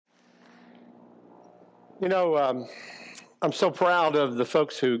You know, I'm so proud of the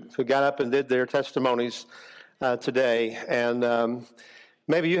folks who got up and did their testimonies today. And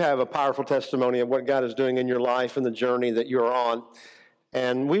maybe you have a powerful testimony of what God is doing in your life and the journey that you're on.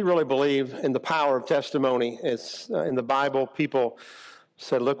 And we really believe in the power of testimony. It's in the Bible, people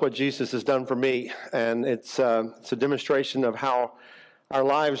said, look what Jesus has done for me. And it's a demonstration of how our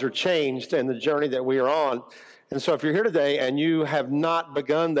lives are changed and the journey that we are on. And so if you're here today and you have not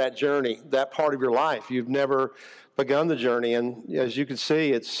begun that journey, that part of your life, you've never begun the journey. And as you can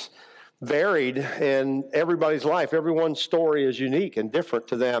see, it's varied in everybody's life. Everyone's story is unique and different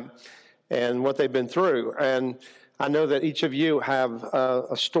to them and what they've been through. And I know that each of you have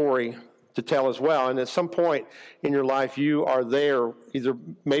a story to tell as well. And at some point in your life, you are there, either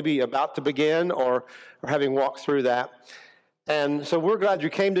maybe about to begin or having walked through that. And so we're glad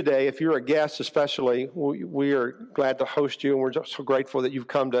you came today. If you're a guest especially, we are glad to host you, and we're just so grateful that you've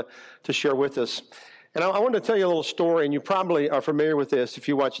come to share with us. And I want to tell you a little story, and you probably are familiar with this if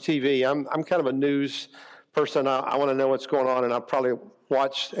you watch TV. I'm kind of a news person. I want to know what's going on, and I probably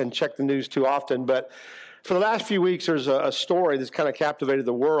watch and check the news too often. But for the last few weeks, there's a story that's kind of captivated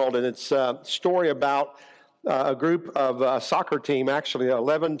the world, and it's a story about a group of a soccer team, actually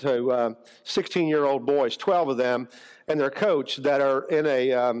 11 to 16-year-old boys, 12 of them, and their coach that are in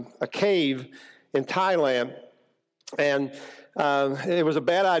a cave in Thailand. And it was a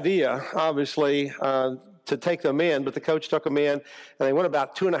bad idea, obviously, to take them in, but the coach took them in, and they went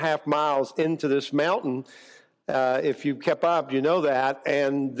about 2.5 miles into this mountain. If you kept up, you know that.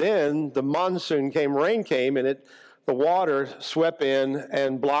 And then the monsoon came, rain came, and the water swept in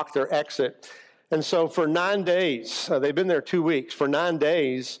and blocked their exit. And so for 9 days, they've been there 2 weeks. For 9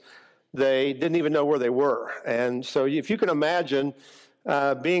 days, they didn't even know where they were. And so if you can imagine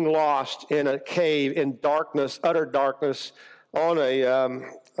being lost in a cave in darkness, utter darkness, on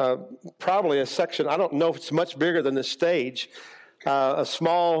probably a section, I don't know if it's much bigger than this stage, a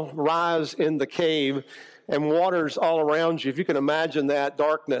small rise in the cave and waters all around you. If you can imagine that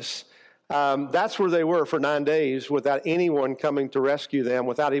darkness, that's where they were for 9 days without anyone coming to rescue them,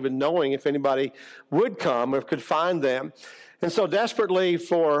 without even knowing if anybody would come or could find them. And so desperately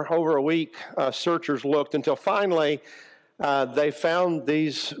for over a week, searchers looked until finally they found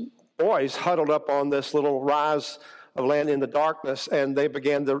these boys huddled up on this little rise of land in the darkness, and they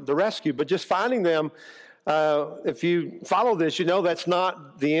began the rescue. But just finding them, if you follow this, you know that's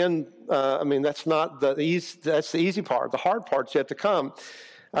not the end. That's not the easy. That's the easy part. The hard part's yet to come,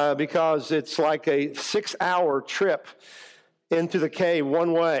 because it's like a 6-hour trip into the cave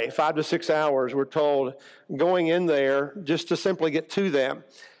one way, 5 to 6 hours, we're told, going in there just to simply get to them.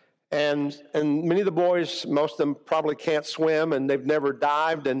 And many of the boys, most of them probably can't swim, and they've never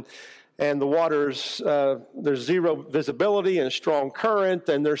dived, and the water's, there's zero visibility and a strong current,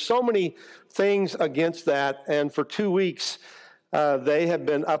 and there's so many things against that. And for 2 weeks, they have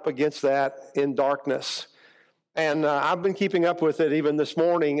been up against that in darkness. And I've been keeping up with it even this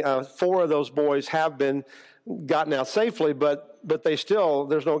morning. 4 of those boys have been gotten out safely, but they still,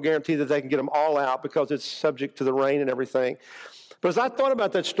 there's no guarantee that they can get them all out because it's subject to the rain and everything. But as I thought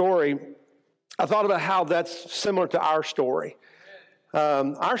about that story, I thought about how that's similar to our story.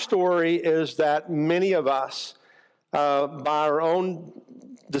 Our story is that many of us, by our own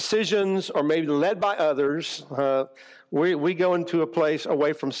decisions or maybe led by others, we go into a place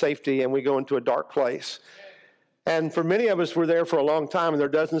away from safety, and we go into a dark place. And for many of us, we're there for a long time, and there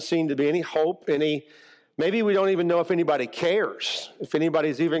doesn't seem to be any hope, maybe we don't even know if anybody cares, if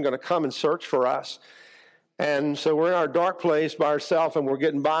anybody's even going to come and search for us. And so we're in our dark place by ourselves, and we're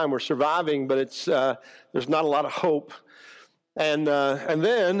getting by, and we're surviving, but there's not a lot of hope. And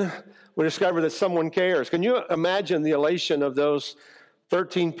then we discover that someone cares. Can you imagine the elation of those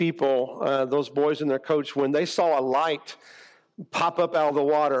 13 people, those boys and their coach, when they saw a light pop up out of the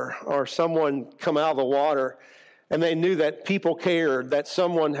water or someone come out of the water, and they knew that people cared, that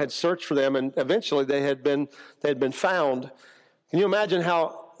someone had searched for them, and eventually they had been found. Can you imagine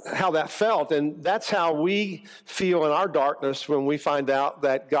how that felt? And that's how we feel in our darkness when we find out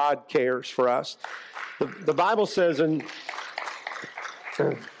that God cares for us. The Bible says in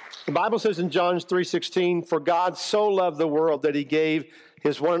John 3:16, "For God so loved the world that he gave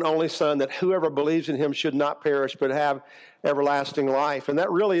his one and only Son, that whoever believes in him should not perish but have everlasting life." And that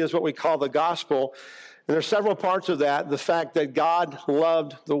really is what we call the gospel. And there's several parts of that. The fact that God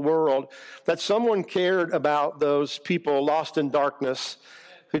loved the world, that someone cared about those people lost in darkness,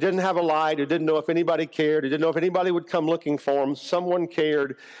 who didn't have a light, who didn't know if anybody cared, who didn't know if anybody would come looking for them. Someone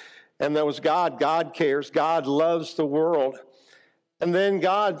cared, and that was God. God cares. God loves the world. And then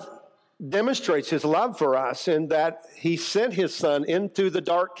God demonstrates his love for us in that he sent his Son into the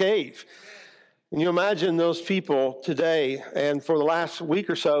dark cave. And you imagine those people today and for the last week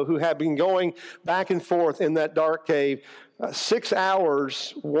or so who have been going back and forth in that dark cave, 6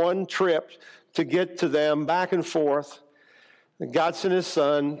 hours, one trip to get to them back and forth. And God sent his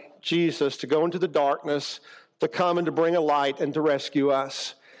son, Jesus, to go into the darkness, to come and to bring a light and to rescue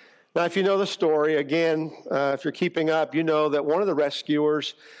us. Now, if you know the story, again, if you're keeping up, you know that one of the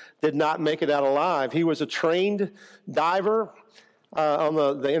rescuers did not make it out alive. He was a trained diver on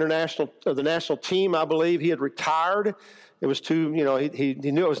the national team, I believe. He had retired. It was too, he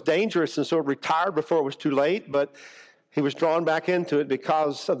knew it was dangerous, and so retired before it was too late, but he was drawn back into it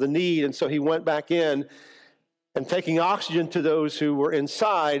because of the need, and so he went back in. And taking oxygen to those who were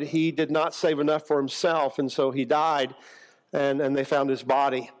inside, he did not save enough for himself, and so he died, and they found his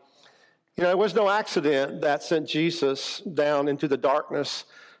body. It was no accident that sent Jesus down into the darkness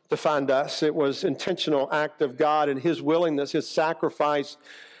to find us. It was intentional act of God and his willingness, his sacrifice,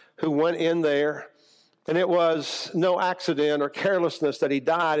 who went in there. And it was no accident or carelessness that he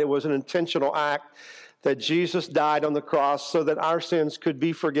died. It was an intentional act that Jesus died on the cross so that our sins could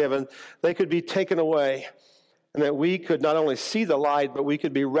be forgiven, they could be taken away, and that we could not only see the light, but we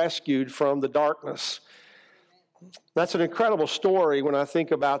could be rescued from the darkness. That's an incredible story when I think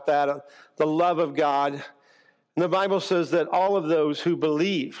about that, the love of God. And the Bible says that all of those who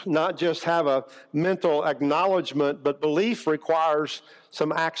believe, not just have a mental acknowledgement, but belief requires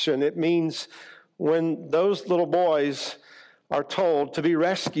some action. It means when those little boys are told to be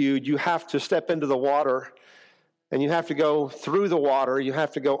rescued, you have to step into the water, and you have to go through the water. You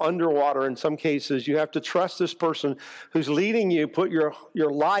have to go underwater in some cases. You have to trust this person who's leading you, put your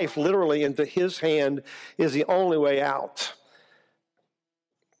life literally into his hand is the only way out.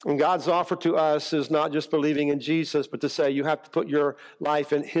 And God's offer to us is not just believing in Jesus, but to say you have to put your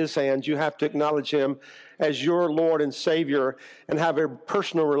life in his hands. You have to acknowledge him as your Lord and Savior and have a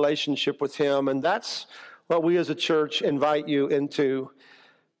personal relationship with him. And that's what we as a church invite you into.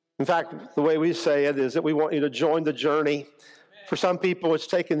 In fact, the way we say it is that we want you to join the journey. For some people, it's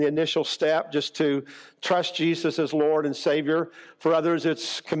taking the initial step just to trust Jesus as Lord and Savior. For others,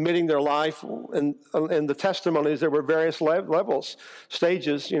 it's committing their life. And in the testimonies, there were various levels,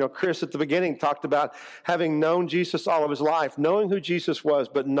 stages. Chris at the beginning talked about having known Jesus all of his life, knowing who Jesus was,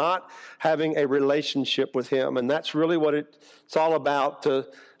 but not having a relationship with him. And that's really what it's all about, to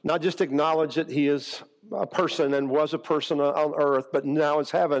not just acknowledge that he is a person and was a person on earth, but now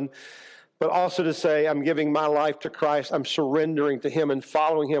is heaven, but also to say, I'm giving my life to Christ. I'm surrendering to him and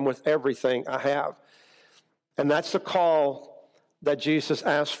following him with everything I have. And that's the call that Jesus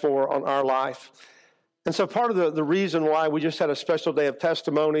asked for on our life. And so part of the reason why we just had a special day of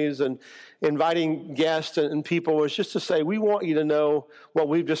testimonies and inviting guests and people was just to say, we want you to know what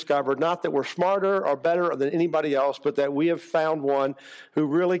we've discovered. Not that we're smarter or better than anybody else, but that we have found one who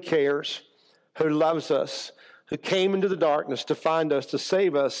really cares, who loves us, who came into the darkness to find us, to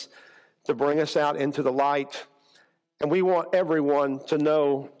save us, to bring us out into the light. And we want everyone to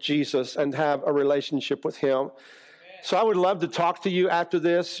know Jesus and have a relationship with him. So I would love to talk to you after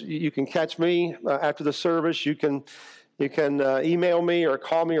this. You can catch me after the service. You can email me or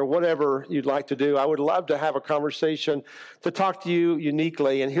call me or whatever you'd like to do. I would love to have a conversation to talk to you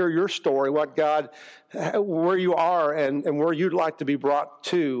uniquely and hear your story, what God, where you are and where you'd like to be brought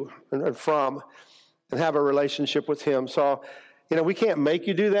to and from, and have a relationship with him. So, we can't make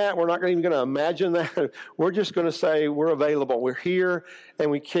you do that. We're not even going to imagine that. We're just going to say we're available. We're here and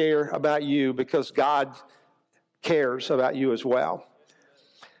we care about you because God cares about you as well.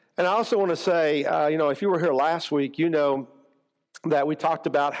 And I also want to say, if you were here last week, you know that we talked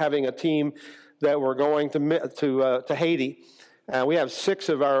about having a team that we're going to Haiti. We have 6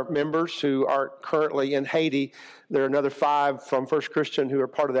 of our members who are currently in Haiti. There are another 5 from First Christian who are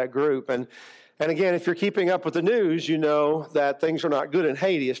part of that group. And again, if you're keeping up with the news, you know that things are not good in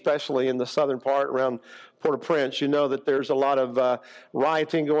Haiti, especially in the southern part around Port-au-Prince. You know that there's a lot of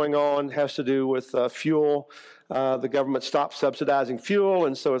rioting going on, has to do with fuel. The government stopped subsidizing fuel,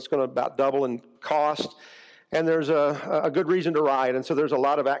 and so it's going to about double in cost. And there's a good reason to riot, and so there's a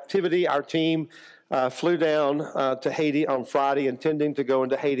lot of activity. Our team flew down to Haiti on Friday, intending to go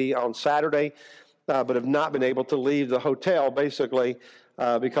into Haiti on Saturday, but have not been able to leave the hotel, basically,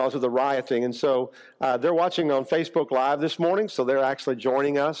 because of the rioting. And so they're watching on Facebook Live this morning, so they're actually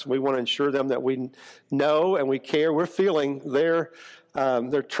joining us. We want to ensure them that we know and we care. We're feeling they're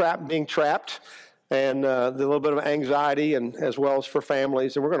being trapped, and the little bit of anxiety, and as well as for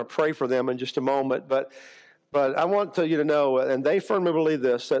families. And we're going to pray for them in just a moment. But I want you to know, and they firmly believe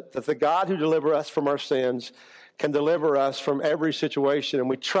this, that the God who delivers us from our sins can deliver us from every situation. And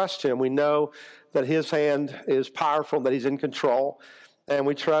we trust him. We know that his hand is powerful, that he's in control. And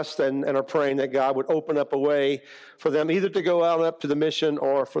we trust and are praying that God would open up a way for them either to go out up to the mission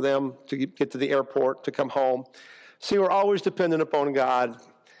or for them to get to the airport to come home. See, we're always dependent upon God,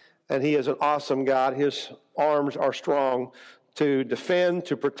 and He is an awesome God. His arms are strong to defend,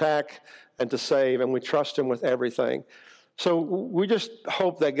 to protect, and to save, and we trust Him with everything. So we just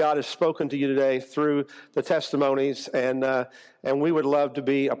hope that God has spoken to you today through the testimonies, and we would love to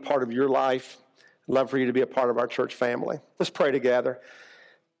be a part of your life, love for you to be a part of our church family. Let's pray together.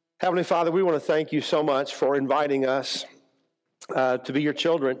 Heavenly Father, we want to thank you so much for inviting us to be your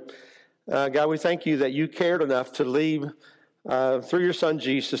children. God, we thank you that you cared enough to leave, through your Son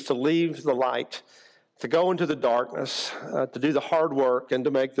Jesus, to leave the light, to go into the darkness, to do the hard work, and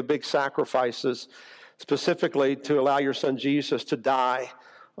to make the big sacrifices, specifically to allow your Son Jesus to die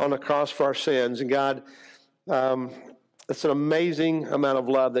on the cross for our sins. And God, it's an amazing amount of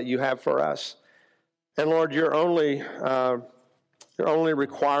love that you have for us. And Lord, your only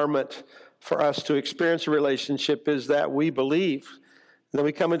requirement for us to experience a relationship is that we believe. Then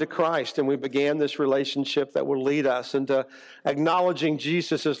we come into Christ and we began this relationship that will lead us into acknowledging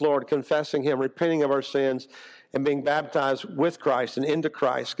Jesus as Lord, confessing Him, repenting of our sins, and being baptized with Christ and into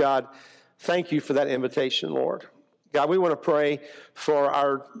Christ. God, thank you for that invitation, Lord. God, we want to pray for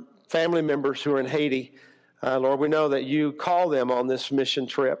our family members who are in Haiti. Lord, we know that you call them on this mission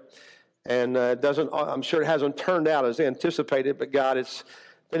trip. And I'm sure it hasn't turned out as anticipated, but God, it's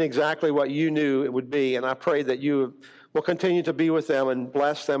been exactly what you knew it would be. And I pray that you will continue to be with them and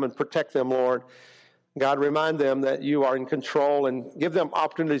bless them and protect them, Lord. God, remind them that you are in control and give them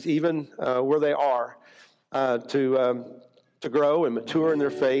opportunities even where they are to grow and mature in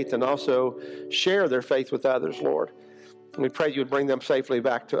their faith and also share their faith with others, Lord. And we pray you would bring them safely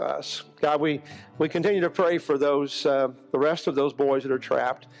back to us. God, we continue to pray for those the rest of those boys that are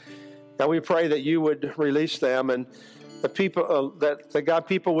trapped. God, we pray that you would release them and the people that God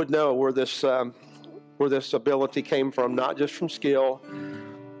people would know where this ability came from, not just from skill,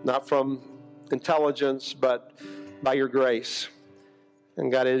 not from intelligence, but by your grace.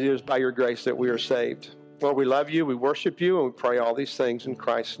 And God, it is by your grace that we are saved. Lord, we love you, we worship you, and we pray all these things in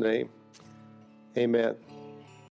Christ's name. Amen.